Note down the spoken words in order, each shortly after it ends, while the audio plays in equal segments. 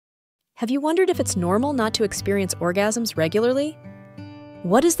Have you wondered if it's normal not to experience orgasms regularly?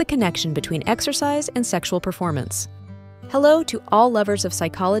 What is the connection between exercise and sexual performance? Hello to all lovers of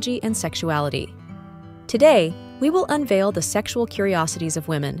psychology and sexuality. Today, we will unveil the sexual curiosities of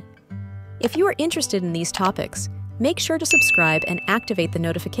women. If you are interested in these topics, make sure to subscribe and activate the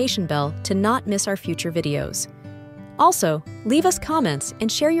notification bell to not miss our future videos. Also, leave us comments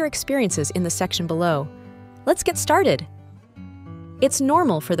and share your experiences in the section below. Let's get started. It's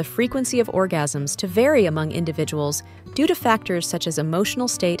normal for the frequency of orgasms to vary among individuals due to factors such as emotional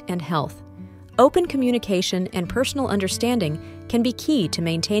state and health. Open communication and personal understanding can be key to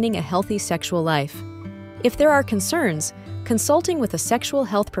maintaining a healthy sexual life. If there are concerns, consulting with a sexual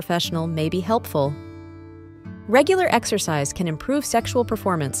health professional may be helpful. Regular exercise can improve sexual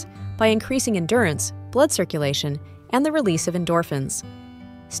performance by increasing endurance, blood circulation, and the release of endorphins.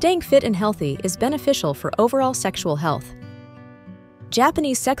 Staying fit and healthy is beneficial for overall sexual health.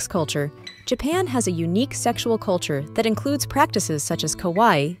 Japanese sex culture. Japan has a unique sexual culture that includes practices such as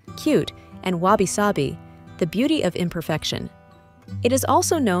kawaii, cute, and wabi-sabi, the beauty of imperfection. It is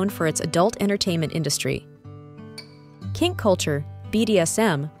also known for its adult entertainment industry. Kink culture,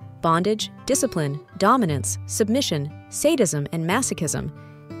 BDSM, bondage, discipline, dominance, submission, sadism, and masochism,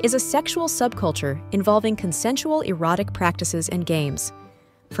 is a sexual subculture involving consensual erotic practices and games.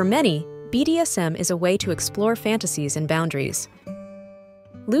 For many, BDSM is a way to explore fantasies and boundaries.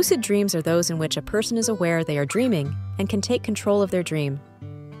 Lucid dreams are those in which a person is aware they are dreaming and can take control of their dream.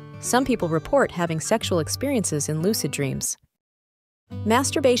 Some people report having sexual experiences in lucid dreams.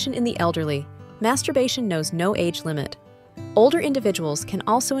 Masturbation in the elderly. Masturbation knows no age limit. Older individuals can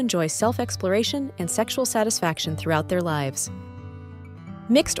also enjoy self-exploration and sexual satisfaction throughout their lives.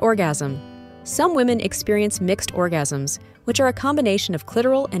 Mixed orgasm. Some women experience mixed orgasms, which are a combination of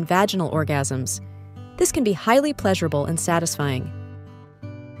clitoral and vaginal orgasms. This can be highly pleasurable and satisfying.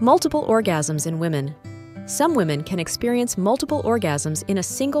 Multiple orgasms in women. Some women can experience multiple orgasms in a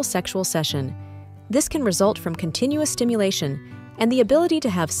single sexual session. This can result from continuous stimulation and the ability to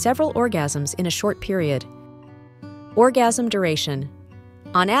have several orgasms in a short period. Orgasm duration.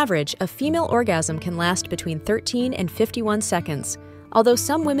 On average, a female orgasm can last between 13 and 51 seconds, although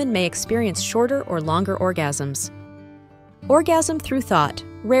some women may experience shorter or longer orgasms. Orgasm through thought.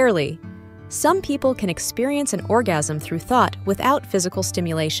 Rarely. Some people can experience an orgasm through thought without physical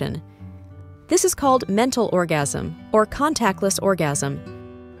stimulation. This is called mental orgasm or contactless orgasm.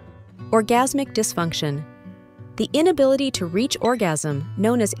 Orgasmic dysfunction. The inability to reach orgasm,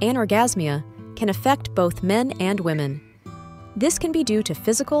 known as anorgasmia, can affect both men and women. This can be due to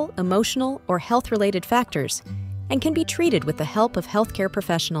physical, emotional, or health-related factors and can be treated with the help of healthcare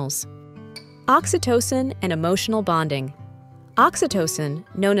professionals. Oxytocin and emotional bonding. Oxytocin,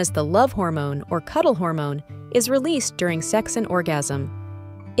 known as the love hormone or cuddle hormone, is released during sex and orgasm.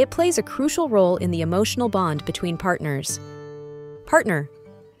 It plays a crucial role in the emotional bond between partners. Partner.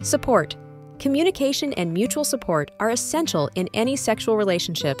 Support. Communication and mutual support are essential in any sexual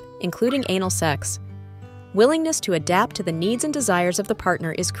relationship, including anal sex. Willingness to adapt to the needs and desires of the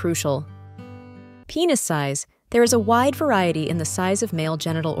partner is crucial. Penis size. There is a wide variety in the size of male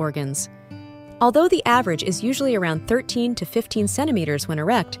genital organs. Although the average is usually around 13 to 15 centimeters when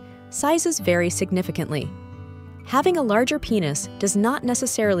erect, sizes vary significantly. Having a larger penis does not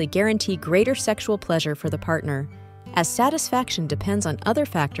necessarily guarantee greater sexual pleasure for the partner, as satisfaction depends on other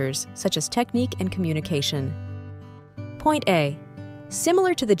factors such as technique and communication. Point A.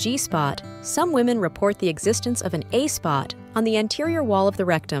 Similar to the G-spot, some women report the existence of an A-spot on the anterior wall of the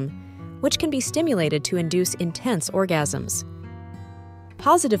rectum, which can be stimulated to induce intense orgasms.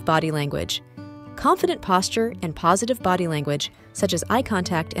 Positive body language. Confident posture and positive body language, such as eye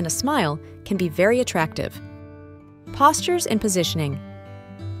contact and a smile, can be very attractive. Postures and positioning.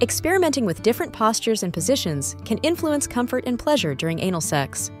 Experimenting with different postures and positions can influence comfort and pleasure during anal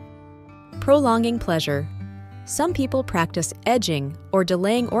sex. Prolonging pleasure. Some people practice edging or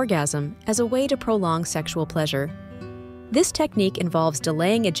delaying orgasm as a way to prolong sexual pleasure. This technique involves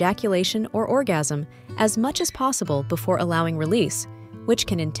delaying ejaculation or orgasm as much as possible before allowing release, which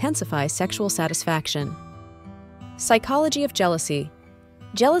can intensify sexual satisfaction. Psychology of jealousy.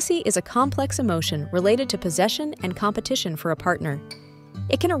 Jealousy is a complex emotion related to possession and competition for a partner.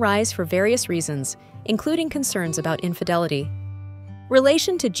 It can arise for various reasons, including concerns about infidelity.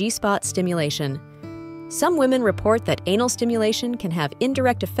 Relation to G-spot stimulation. Some women report that anal stimulation can have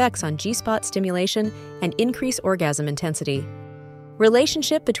indirect effects on G-spot stimulation and increase orgasm intensity.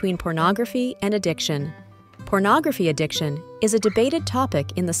 Relationship between pornography and addiction. Pornography addiction is a debated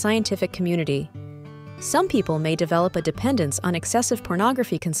topic in the scientific community. Some people may develop a dependence on excessive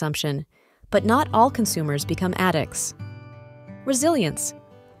pornography consumption, but not all consumers become addicts. Resilience.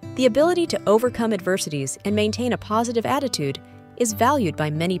 The ability to overcome adversities and maintain a positive attitude is valued by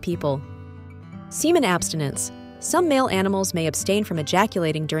many people. Semen abstinence. Some male animals may abstain from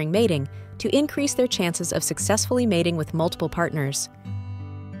ejaculating during mating to increase their chances of successfully mating with multiple partners.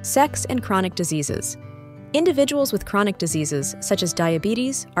 Sex and chronic diseases. Individuals with chronic diseases such as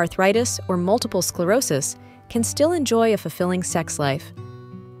diabetes, arthritis, or multiple sclerosis can still enjoy a fulfilling sex life.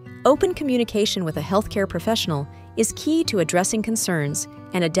 Open communication with a healthcare professional is key to addressing concerns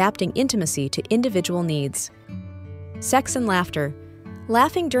and adapting intimacy to individual needs. Sex and laughter.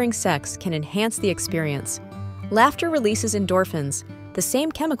 Laughing during sex can enhance the experience. Laughter releases endorphins, the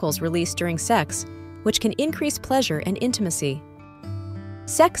same chemicals released during sex, which can increase pleasure and intimacy.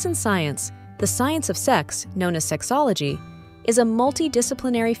 Sex and science. The science of sex, known as sexology, is a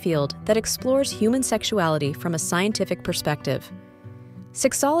multidisciplinary field that explores human sexuality from a scientific perspective.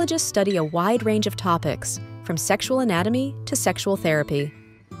 Sexologists study a wide range of topics, from sexual anatomy to sexual therapy.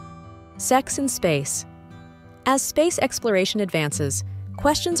 Sex in space. As space exploration advances,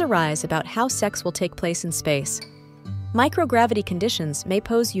 questions arise about how sex will take place in space. Microgravity conditions may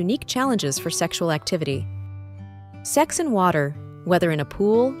pose unique challenges for sexual activity. Sex in water, whether in a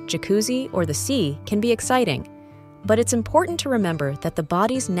pool, jacuzzi, or the sea, can be exciting, but it's important to remember that the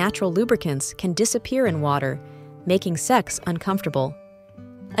body's natural lubricants can disappear in water, making sex uncomfortable.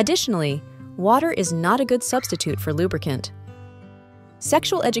 Additionally, water is not a good substitute for lubricant.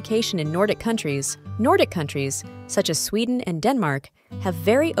 Sexual education in Nordic countries such as Sweden and Denmark, have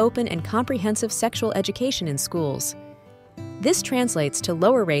very open and comprehensive sexual education in schools. This translates to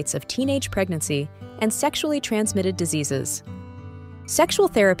lower rates of teenage pregnancy and sexually transmitted diseases. Sexual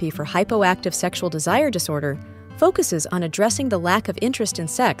therapy for hypoactive sexual desire disorder focuses on addressing the lack of interest in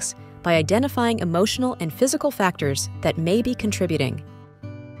sex by identifying emotional and physical factors that may be contributing.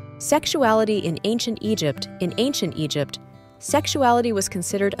 Sexuality in ancient Egypt. In ancient Egypt, sexuality was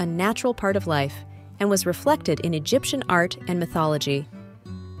considered a natural part of life and was reflected in Egyptian art and mythology.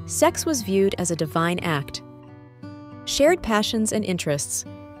 Sex was viewed as a divine act. Shared passions and interests.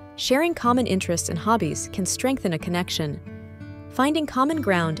 Sharing common interests and hobbies can strengthen a connection. Finding common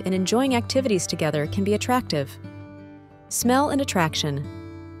ground and enjoying activities together can be attractive. Smell and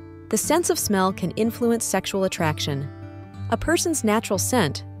attraction. The sense of smell can influence sexual attraction. A person's natural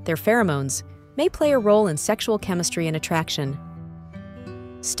scent, their pheromones, may play a role in sexual chemistry and attraction.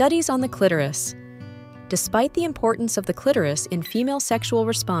 Studies on the clitoris. Despite the importance of the clitoris in female sexual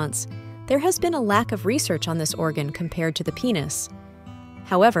response, there has been a lack of research on this organ compared to the penis.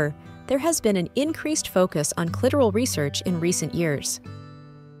 However, there has been an increased focus on clitoral research in recent years.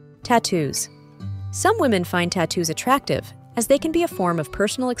 Tattoos. Some women find tattoos attractive, as they can be a form of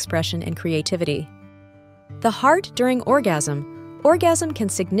personal expression and creativity. The heart during orgasm. Orgasm can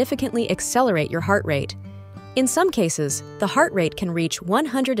significantly accelerate your heart rate. In some cases, the heart rate can reach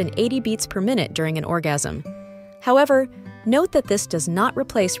 180 beats per minute during an orgasm. However, note that this does not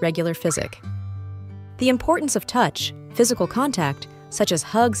replace regular physic. The importance of touch, physical contact, such as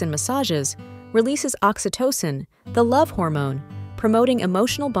hugs and massages, releases oxytocin, the love hormone, promoting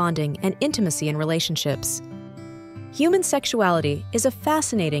emotional bonding and intimacy in relationships. Human sexuality is a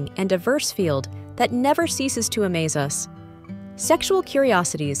fascinating and diverse field that never ceases to amaze us. Sexual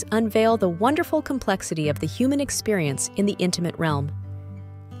curiosities unveil the wonderful complexity of the human experience in the intimate realm.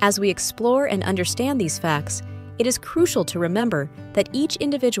 As we explore and understand these facts, it is crucial to remember that each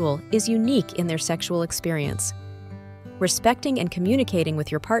individual is unique in their sexual experience. Respecting and communicating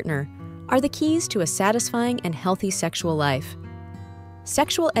with your partner are the keys to a satisfying and healthy sexual life.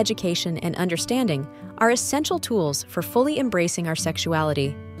 Sexual education and understanding are essential tools for fully embracing our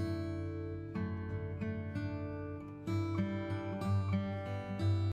sexuality.